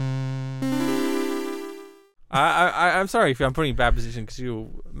I'm sorry if I'm putting you in a bad position because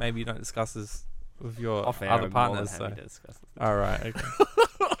maybe you don't discuss this with your other partners. So. All right. Okay.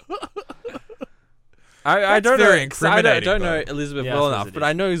 I don't know Elizabeth well enough, but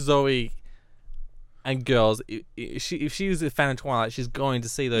I know Zoe and girls. If she was a fan of Twilight, she's going to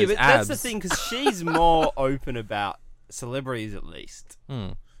see those abs. That's the thing, because she's more open about celebrities, at least.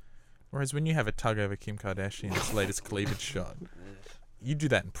 Whereas when you have a tug over Kim Kardashian's latest cleavage shot, you do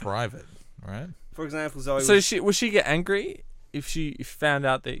that in private, right? For example, Zoe. So will she get angry if she found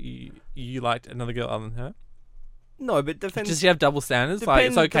out that you liked another girl other than her? No, but depends. Does she have double standards? Like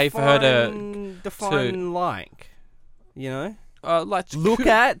it's okay for her to define like, you know, like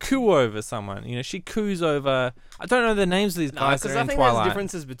coo over someone. You know, she coos over. I don't know the names of these guys that are in Twilight. Because I think there's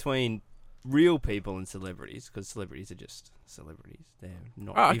differences between real people and celebrities, because celebrities are just celebrities. They're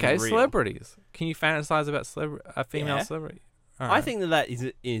not even real. Celebrities. Can you fantasize about a female celebrity? Right. I think that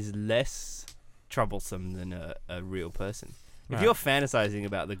is less troublesome than a real person. If you're fantasizing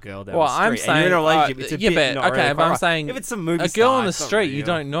about the girl down the street and you're in a relationship, it's a bit not really but I'm saying if it's a movie a girl star, on the street you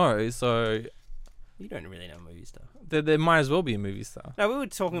don't know, so you don't really know a movie star. There might as well be a movie star. No, we were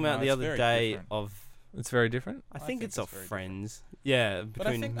talking about the other day of. It's very different. I think it's of Friends. Yeah, but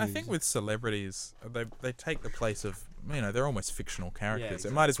I think with celebrities, they take the place of, you know, they're almost fictional characters. Yeah,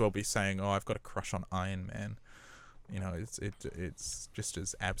 exactly. It might as well be saying, "Oh, I've got a crush on Iron Man." You know, it's just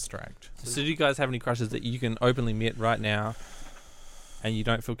as abstract. So do you guys have any crushes that you can openly admit right now, and you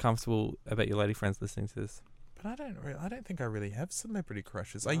don't feel comfortable about your lady friends listening to this? But I don't think I really have celebrity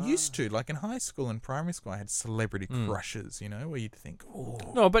crushes. I used to, like in high school and primary school, I had celebrity crushes, you know, where you'd think, oh.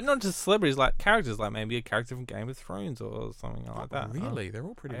 No, but not just celebrities, like characters, like maybe a character from Game of Thrones or something like that. Really? They're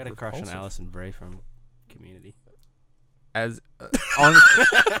all pretty. I had a crush on Alison Brie from Community. As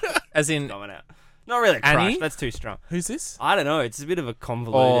in going out. Not really a crush. Annie? That's too strong. Who's this? I don't know. It's a bit of a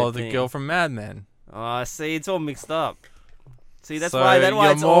convoluted the girl from Mad Men. Oh, see, it's all mixed up. See, that's so why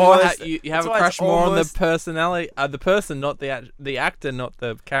it's almost... you have a crush more on the personality, the person, not the actor, not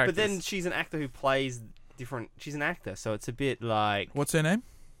the character. But then she's an actor who plays different... She's an actor, so it's a bit like... What's her name?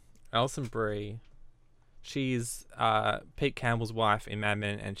 Alison Brie. She's Pete Campbell's wife in Mad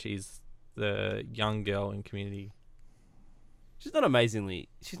Men, and she's the young girl in Community. She's not amazingly...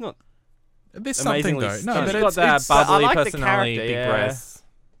 She's not... There's something though. No, but it's got that bubbly like personality, big breasts.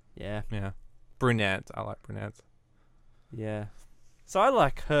 Yeah. Brunette. I like brunettes. Yeah. So I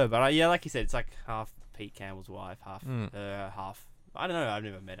like her, but like you said, it's like half Pete Campbell's wife, half half. I don't know. I've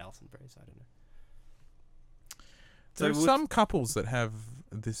never met Alison Brie, so I don't know. There's some couples that have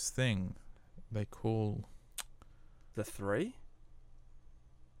this thing they call the three.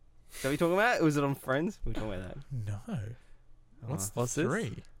 So we talking about? Was it on Friends? We talking about that? No. What's this?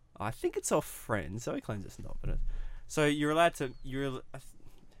 Three? I think it's off Friends. Zoe claims it's not, but so you're allowed to you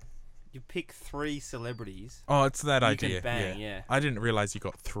pick 3 celebrities. Oh, it's that idea. You can bang, yeah. I didn't realize you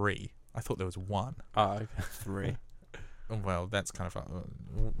got 3. I thought there was 1. Oh, okay. 3. Well, that's kind of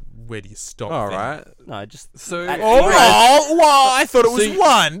where do you stop? All right. No, just so. I thought it was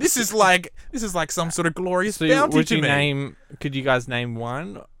 1. This is like some sort of glorious bounty to me. Could you guys name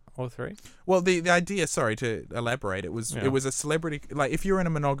 1 or 3? Well, the idea, sorry to elaborate, it was a celebrity. Like if you're in a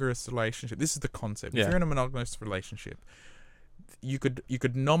monogamous relationship, this is the concept. If you're in a monogamous relationship, you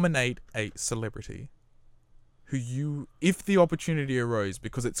could nominate a celebrity who if the opportunity arose,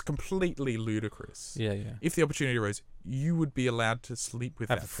 because it's completely ludicrous. Yeah. If the opportunity arose, you would be allowed to sleep with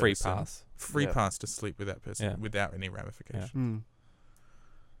that person. Free pass to sleep with that person without any ramification.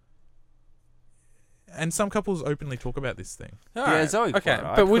 And some couples openly talk about this thing. Zoe. Okay,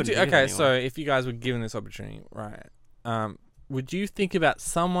 but would you? Okay, so if you guys were given this opportunity, right? Would you think about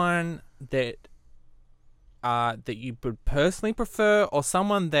someone that you would personally prefer, or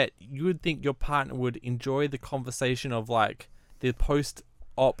someone that you would think your partner would enjoy the conversation of, like the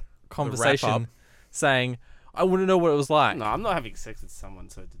post-op conversation, saying, "I want to know what it was like." No, I'm not having sex with someone,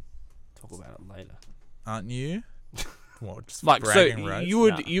 so to talk about it later. Aren't you? What, just like bragging, so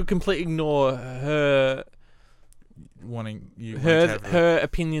right? you completely ignore her her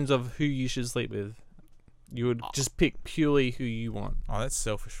opinions of who you should sleep with. You would just pick purely who you want. Oh, that's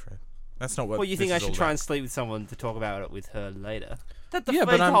selfish, Fred. That's not what. Well, you think I should try and sleep with someone to talk about it with her later? That's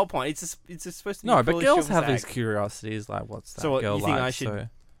the whole point. It's supposed to be. No, but girls have these curiosities, like what's that girl you think like? I should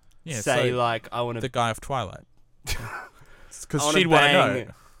say like I want to the guy of Twilight because she'd want to know.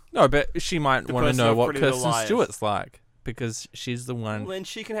 No, but she might want to know what Kirsten Stewart's like. Because she's the one. Well, then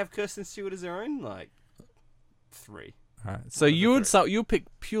she can have Kirsten Stewart as her own, 3. All right. So you'll pick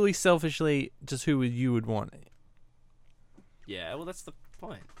purely selfishly just who you would want. Yeah, well, that's the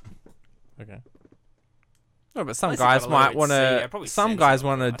point. Okay. No, but some guys might want to. Some guys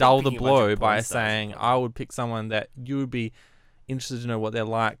want to dull the blow by saying, "I would pick someone that you would be interested to know what they're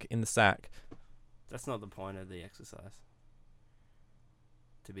like in the sack." That's not the point of the exercise.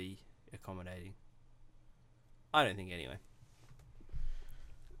 To be accommodating. I don't think anyway.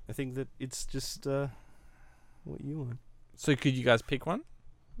 I think that it's just what you want. So could you guys pick one?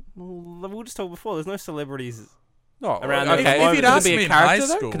 Well, we just talked before. There's no celebrities around. Okay, if you'd ask me in high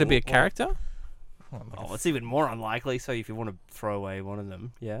school, could it be a character? Oh, it's even more unlikely. So if you want to throw away one of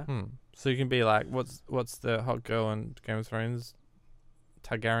them, yeah. So you can be like, what's the hot girl in Game of Thrones?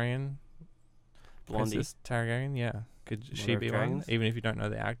 Targaryen. Blondie. Princess Targaryen, yeah. Could she be one? Even if you don't know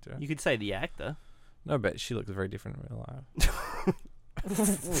the actor. You could say the actor. No, but she looks very different in real life. You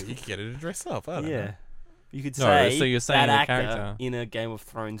could get her to dress up. I don't know. You could say so you're saying that the actor character in a Game of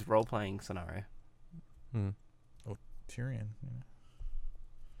Thrones role-playing scenario. Or Tyrion. Yeah.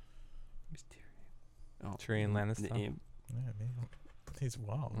 Who's Tyrion? Oh, Tyrion Lannister. Yeah, he's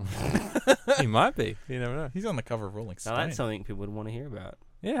wild. He might be. You never know. He's on the cover of Rolling Stone. Now that's something people would want to hear about.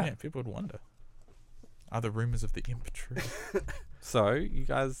 Yeah, people would wonder. Are the rumors of the imp true? So you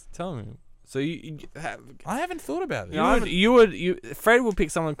guys tell me. So I haven't thought about it. Fred would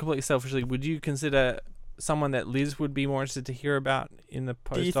pick someone completely selfishly. Would you consider someone that Liz would be more interested to hear about in the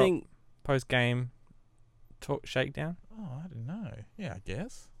post game talk shakedown? Oh, I don't know. Yeah, I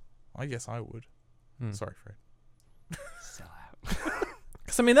guess I would. Sorry, Fred. Sell out.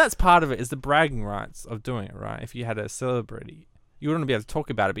 Because I mean, that's part of it, is the bragging rights of doing it, right? If you had a celebrity, you wouldn't be able to talk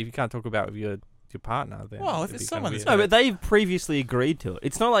about it. But if you can't talk about it with your partner, then if it's someone that's but they've previously agreed to it.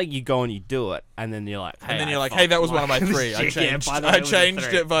 It's not like you go and you do it and then you're like, hey, that was one of my three. I changed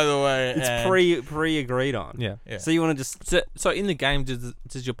it, by the way. It's pre-agreed on. Yeah. So you want to just so in the game,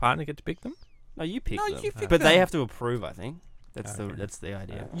 does your partner get to pick them? No, you pick them. You pick but them. they have to approve. I think that's the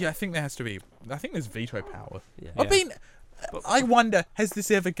idea. Yeah, I think there has to be. I think there's veto power. Yeah. I wonder, has this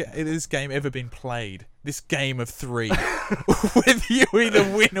game ever been played? This game of 3, whether you either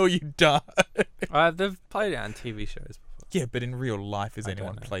win or you die. They've played it on TV shows before. Yeah, but in real life, has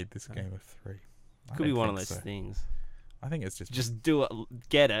anyone played this game of 3? Could be one of those things. I think it's just do it,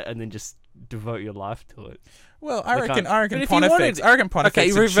 get it, and then just devote your life to it. Well, I reckon Pontifex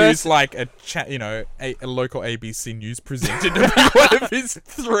would choose like a local ABC news presenter to be one of his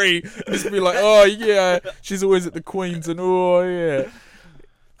 3. Just be like, oh yeah, she's always at the Queen's, and oh yeah.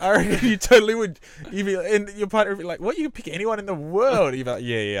 I reckon you totally would. And your partner would be like, "What? You can pick anyone in the world?" You'd be like,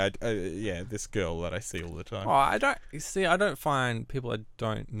 "Yeah, this girl that I see all the time." Oh, I don't find people I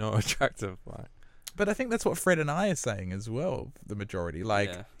don't know attractive. But I think that's what Fred and I are saying as well. The majority,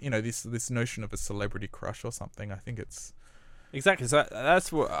 this notion of a celebrity crush or something. I think it's exactly. So that's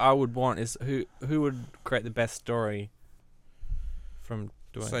what I would want, is who would create the best story from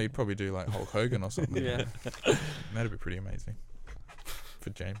doing. So you'd probably do like Hulk Hogan or something. Yeah, that'd be pretty amazing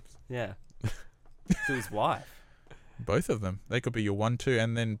for James. Yeah, to his wife. Both of them. They could be your 1, 2,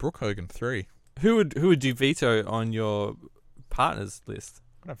 and then Brooke Hogan 3. Who would you veto on your partner's list?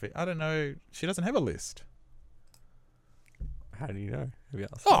 I don't know. She doesn't have a list. How do you know?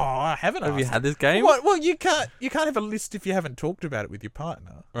 I haven't. Have you had this game? What? Well, you can't have a list if you haven't talked about it with your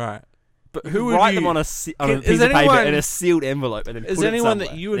partner. Right. But who would write them on a piece of paper in a sealed envelope and then is put anyone it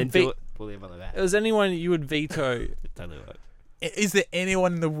that you would veto? Is anyone you would veto? Totally right. Is there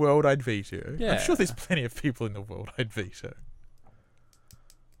anyone in the world I'd veto? Yeah. I'm sure there's plenty of people in the world I'd veto.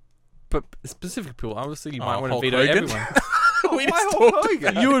 But specific people, obviously, you might want to Hulk veto Hogan? everyone.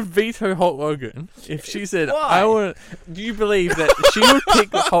 You would veto Hulk Hogan if she said, Why? "I want." Do you believe that she would pick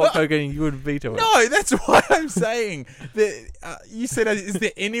Hulk Hogan and you would veto it? No, that's why I'm saying that. You said, "Is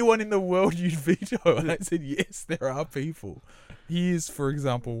there anyone in the world you'd veto?" And I said, "Yes, there are people." He is, for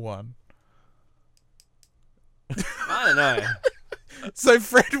example, one. I don't know. So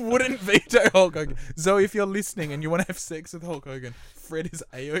Fred wouldn't veto Hulk Hogan. Zoe, if you're listening and you want to have sex with Hulk Hogan, Fred is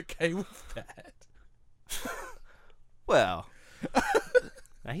A-okay with that. Well,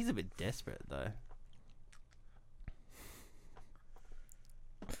 now he's a bit desperate though.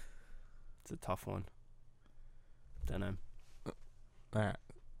 It's a tough one. Don't know. Alright.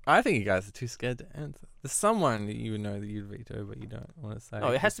 I think you guys are too scared to answer. There's someone that you would know that you'd veto, but you don't want to say.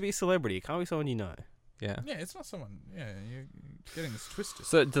 Oh, it has to be a celebrity. It can't be someone you know. Yeah. Yeah, it's not someone. Yeah, you're getting this twisted.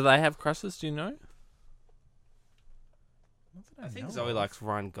 So, do they have crushes? Do you know? I think Zoe likes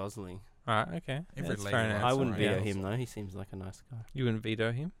Ryan Gosling. Alright, okay. Every That's lady fair likes enough. I wouldn't Ryan veto Gosling. him though. He seems like a nice guy. You wouldn't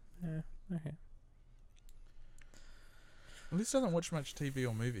veto him? Yeah. Okay. Liz doesn't watch much TV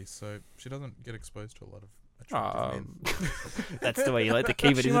or movies, so she doesn't get exposed to a lot of attractive men. That's the way you like to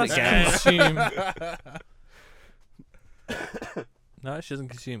keep it, She isn't it, must guys? consume. No, she doesn't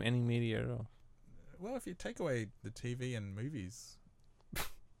consume any media at all. Well, if you take away the TV and movies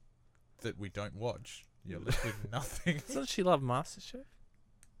that we don't watch, you're left with nothing. Doesn't she love MasterChef?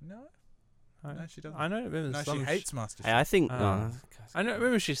 No, No, she doesn't. I know. No, she hates MasterChef. Hey, I think. I know.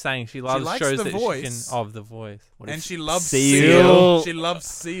 Remember she's saying she loves likes shows The that Voice. she can. Of The Voice. And she loves Seal? Seal. She loves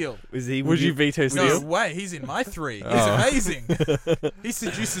Seal. Would you veto No Seal? way, he's in my 3. He's Oh. amazing. He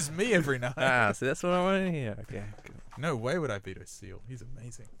seduces me every night. So that's what I want to hear. Okay. Good. No way would I veto Seal. He's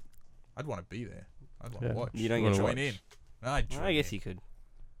amazing. I'd want to be there. I'd want to watch. You don't Wanna get to join watch. in. I'd join I guess in. you could.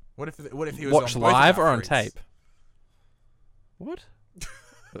 What if he was Watch on both of live our or on 3s? tape? What?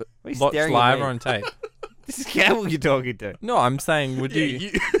 Why are you Watch staring at live me? or on tape? This is Campbell you're talking to. No, I'm saying would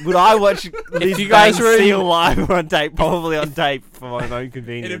you? Would I watch Liz you guys Bang were in- Seal live or on tape? Probably on tape for my own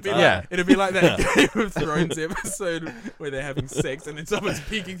convenience. It'd be Yeah. like it'd be like that Game of Thrones episode where they're having sex and then someone's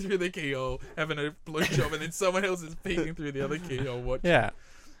peeking through the keyhole having a blowjob and then someone else is peeking through the other keyhole watching. Yeah.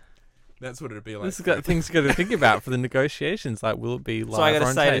 That's what it'd be like. This has got things you got to think about for the negotiations. Like, will it be live So I or gotta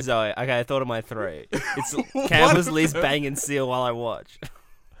on say to tape? Zoe, okay, I thought of my 3. It's Campbell's Liz Bang and Seal while I watch.